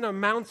 If you were in a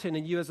mountain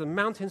and you as a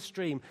mountain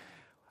stream,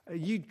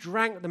 you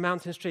drank the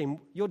mountain stream,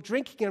 you're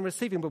drinking and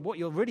receiving, but what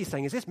you're really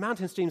saying is this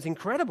mountain stream is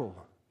incredible.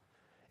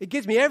 It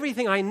gives me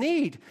everything I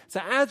need. So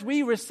as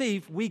we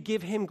receive, we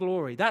give him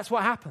glory. That's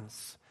what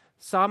happens.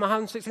 Psalm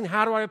 116,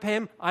 how do I repay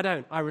him? I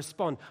don't. I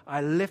respond.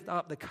 I lift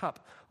up the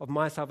cup of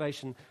my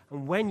salvation.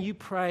 And when you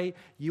pray,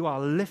 you are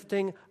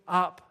lifting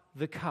up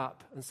the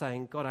cup and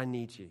saying, God, I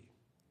need you.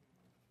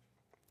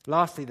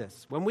 Lastly,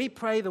 this. When we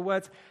pray the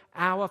words,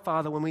 Our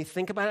Father, when we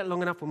think about it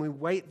long enough, when we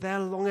wait there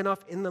long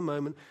enough in the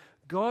moment,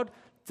 God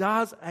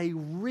does a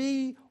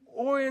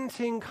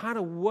reorienting kind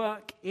of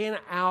work in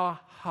our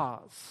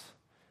hearts.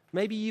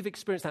 Maybe you've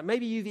experienced that.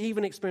 Maybe you've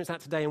even experienced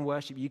that today in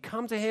worship. You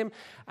come to him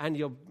and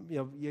you're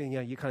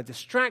kind of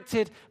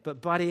distracted,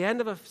 but by the end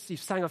of you've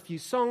sang a few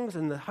songs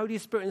and the Holy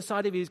Spirit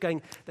inside of you is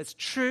going, that's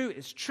true,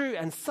 it's true,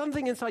 and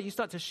something inside you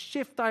start to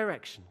shift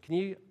direction. Can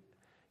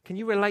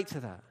you relate to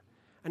that?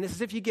 And it's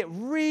as if you get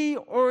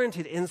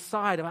reoriented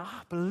inside about,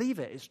 I believe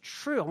it, it's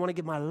true, I want to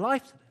give my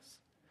life to this.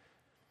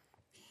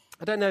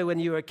 I don't know when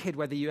you were a kid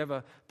whether you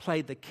ever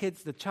played the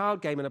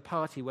child game in a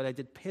party where they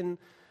did pin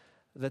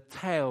the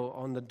tail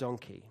on the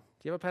donkey.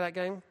 Do you ever play that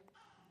game?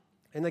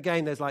 In the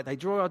game, they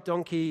draw a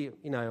donkey,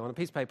 on a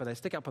piece of paper, they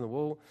stick it up on the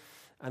wall,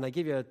 and they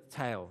give you a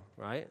tail,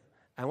 right?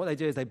 And what they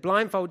do is they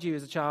blindfold you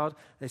as a child,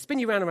 they spin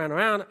you round and round and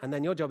round, and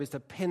then your job is to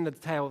pin the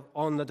tail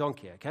on the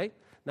donkey, okay?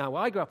 Now,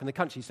 I grew up in the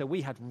country, so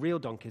we had real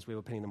donkeys we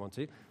were pinning them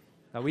onto.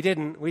 We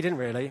didn't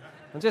really.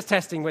 I'm just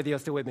testing whether you're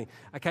still with me,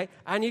 okay?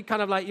 And you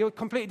kind of like, you're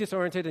completely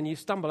disoriented and you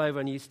stumble over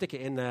and you stick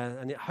it in there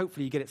and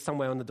hopefully you get it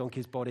somewhere on the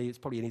donkey's body. It's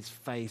probably in his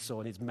face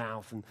or in his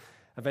mouth, and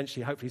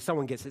eventually, hopefully,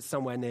 someone gets it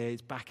somewhere near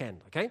his back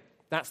end, okay?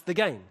 That's the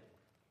game.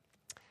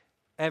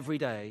 Every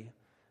day,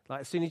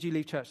 like as soon as you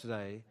leave church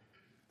today,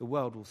 the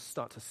world will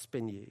start to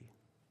spin you.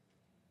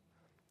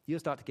 You'll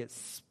start to get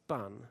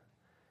spun.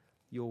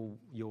 You'll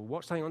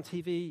watch something on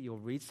TV, you'll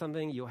read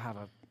something, you'll have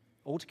an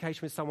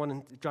altercation with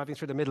someone driving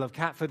through the middle of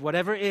Catford,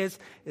 whatever it is,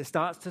 it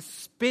starts to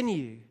spin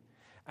you.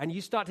 And you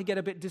start to get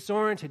a bit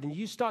disoriented and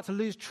you start to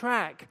lose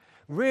track,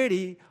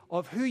 really,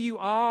 of who you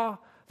are,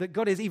 that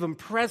God is even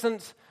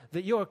present,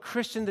 that you're a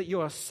Christian, that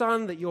you're a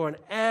son, that you're an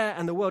heir,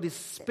 and the world is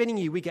spinning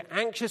you. We get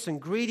anxious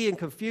and greedy and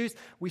confused.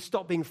 We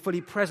stop being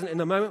fully present in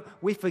the moment.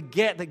 We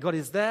forget that God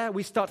is there.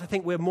 We start to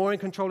think we're more in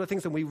control of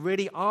things than we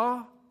really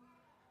are.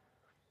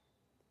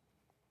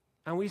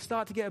 And we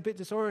start to get a bit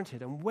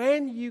disoriented. And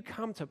when you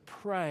come to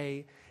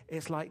pray,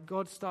 it's like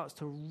God starts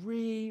to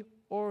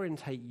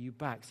reorientate you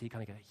back. So you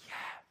kind of go, yeah.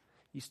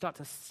 You start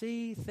to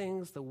see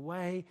things the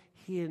way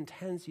He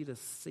intends you to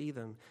see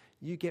them.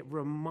 You get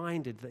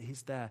reminded that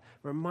He's there,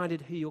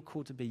 reminded who you're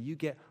called to be. You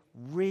get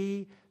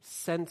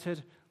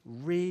re-centered,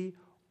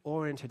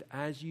 reoriented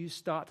as you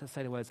start to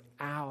say the words,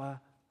 Our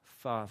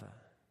Father.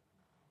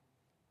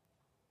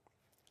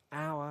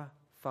 Our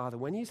Father.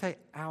 When you say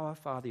Our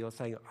Father, you're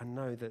saying, I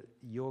know that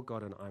you're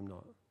God and I'm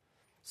not.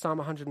 Psalm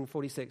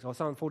 146, or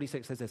Psalm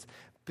 46 says this,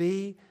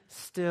 Be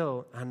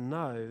still and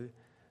know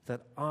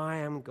that I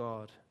am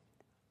God.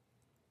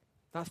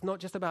 That's not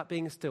just about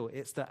being still.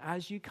 It's that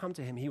as you come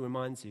to Him, He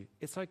reminds you,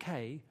 it's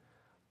okay,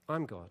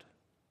 I'm God,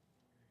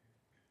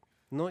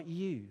 not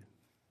you.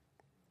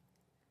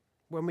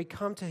 When we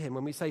come to Him,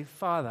 when we say,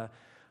 Father,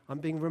 I'm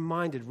being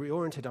reminded,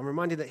 reoriented. I'm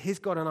reminded that He's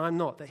God and I'm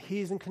not, that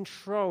He's in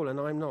control and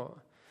I'm not.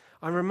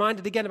 I'm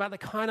reminded again about the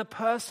kind of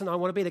person I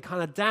want to be, the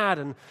kind of dad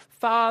and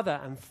father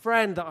and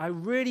friend that I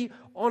really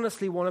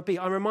honestly want to be.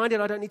 I'm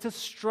reminded I don't need to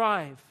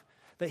strive,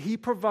 that He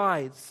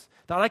provides,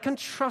 that I can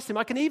trust Him.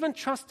 I can even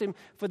trust Him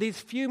for these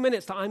few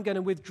minutes that I'm going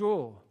to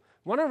withdraw.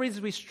 One of the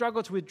reasons we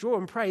struggle to withdraw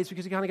and pray is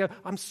because we kind of go,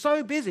 I'm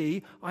so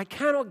busy, I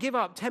cannot give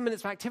up 10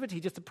 minutes of activity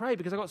just to pray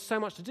because I've got so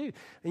much to do.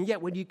 And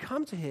yet when you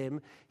come to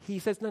Him, He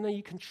says, no,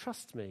 you can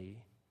trust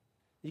me.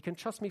 You can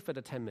trust me for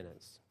the 10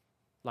 minutes.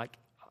 Like,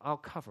 I'll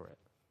cover it.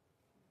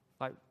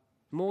 Like,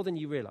 more than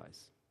you realize.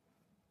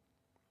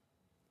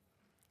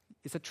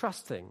 It's a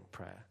trust thing,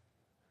 prayer.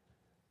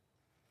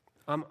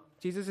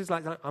 Jesus is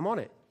like, I'm on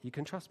it. You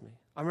can trust me.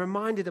 I'm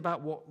reminded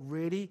about what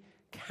really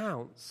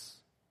counts,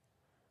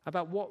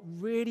 about what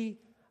really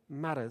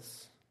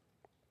matters.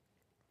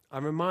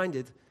 I'm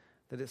reminded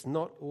that it's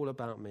not all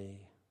about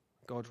me.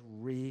 God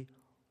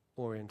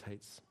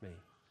reorientates me.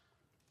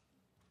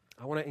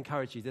 I want to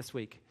encourage you this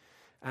week,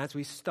 as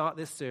we start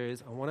this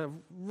series, I want to,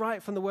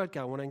 right from the word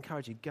go, I want to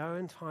encourage you, go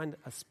and find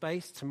a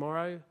space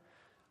tomorrow,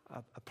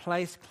 a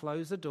place,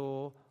 close the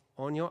door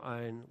on your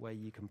own where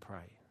you can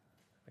pray,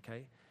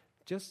 okay?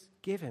 Just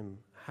give Him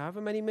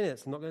however many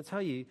minutes, I'm not going to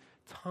tell you,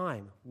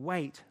 time,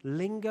 wait,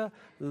 linger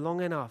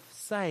long enough,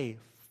 say,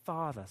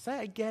 Father. Say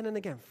it again and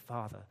again,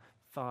 Father,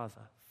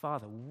 Father,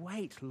 Father.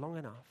 Wait long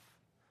enough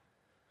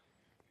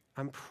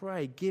and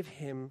pray, give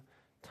Him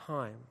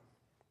time.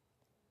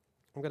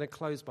 I'm going to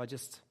close by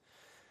just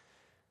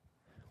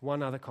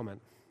one other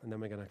comment, and then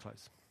we're going to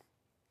close.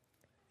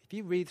 If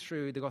you read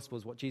through the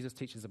Gospels, what Jesus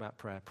teaches about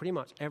prayer, pretty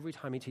much every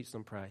time He teaches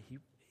on prayer,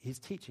 His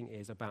teaching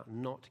is about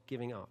not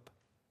giving up.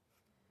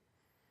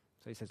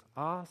 So He says,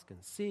 ask and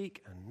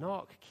seek and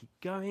knock, keep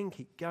going,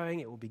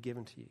 it will be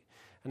given to you.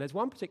 And there's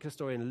one particular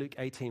story in Luke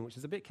 18, which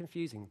is a bit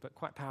confusing, but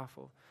quite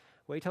powerful,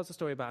 where He tells a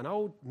story about an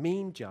old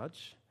mean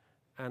judge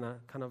and a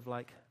kind of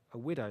like a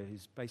widow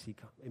who's basically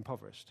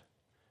impoverished.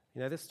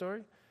 You know this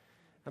story?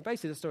 And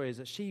basically the story is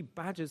that she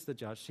badgers the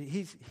judge.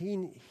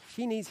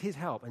 She needs his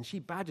help, and she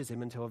badgers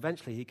him until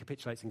eventually he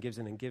capitulates and gives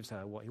in and gives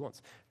her what he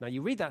wants. Now,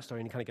 you read that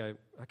story and you kind of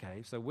go,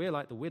 okay, so we're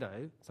like the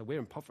widow, so we're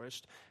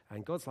impoverished,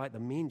 and God's like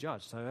the mean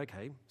judge. So,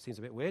 okay, seems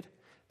a bit weird.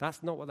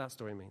 That's not what that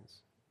story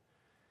means.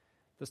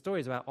 The story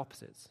is about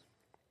opposites.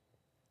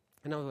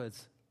 In other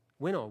words,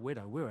 we're not a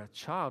widow, we're a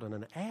child and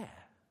an heir.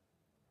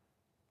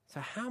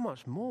 So how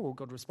much more will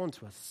God respond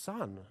to a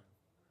son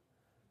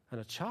and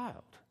a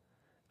child?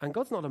 And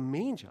God's not a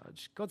mean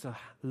judge. God's a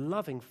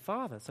loving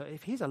Father. So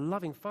if He's a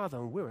loving Father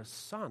and we're a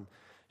son,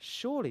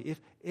 surely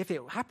if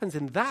it happens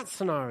in that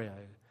scenario,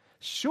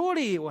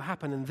 surely it will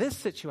happen in this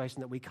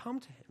situation that we come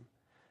to Him.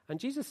 And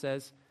Jesus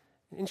says,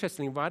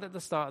 interestingly, right at the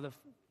start of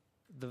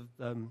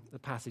the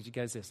passage, He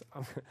goes this.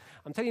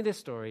 I'm telling you this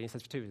story, He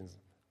says, for two reasons.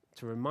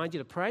 To remind you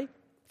to pray,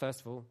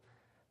 first of all,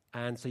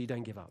 and so you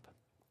don't give up.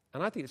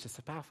 And I think it's just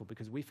so powerful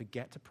because we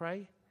forget to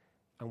pray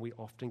and we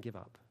often give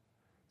up.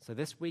 So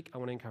this week, I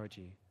want to encourage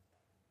you.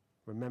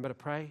 Remember to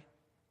pray.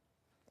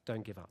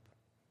 Don't give up.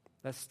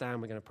 Let's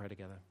stand. We're going to pray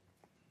together.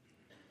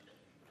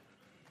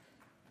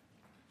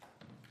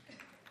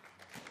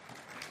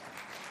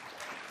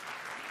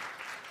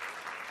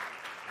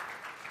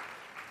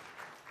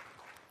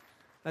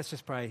 Let's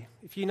just pray.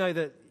 If you know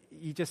that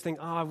you just think,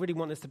 I really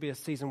want this to be a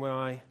season where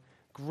I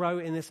grow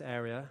in this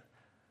area,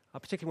 I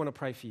particularly want to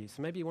pray for you.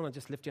 So maybe you want to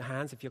just lift your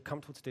hands if you're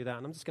comfortable to do that.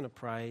 And I'm just going to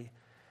pray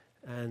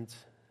and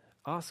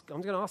I'm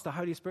going to ask the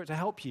Holy Spirit to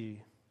help you.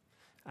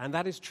 And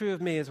that is true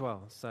of me as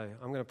well. So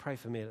I'm going to pray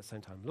for me at the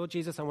same time. Lord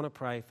Jesus, I want to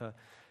pray for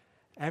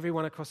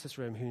everyone across this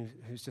room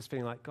who's just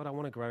feeling like, God, I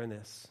want to grow in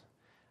this.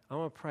 I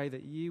want to pray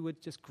that you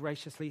would just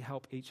graciously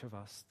help each of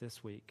us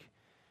this week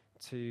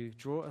to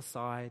draw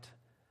aside.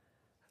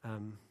 I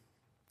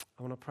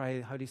want to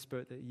pray, Holy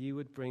Spirit, that you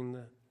would bring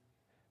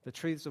the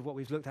truths of what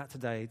we've looked at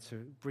today,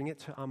 to bring it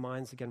to our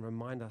minds again,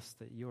 remind us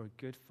that you're a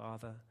good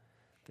Father,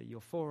 that you're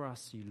for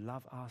us, you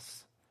love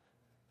us,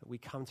 that we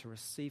come to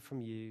receive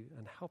from you,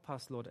 and help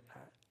us, Lord,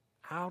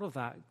 out of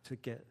that to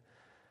get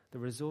the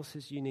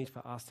resources you need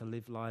for us to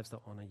live lives that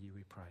honor you,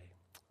 we pray.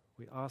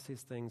 We ask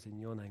these things in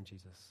your name,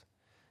 Jesus.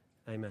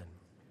 Amen.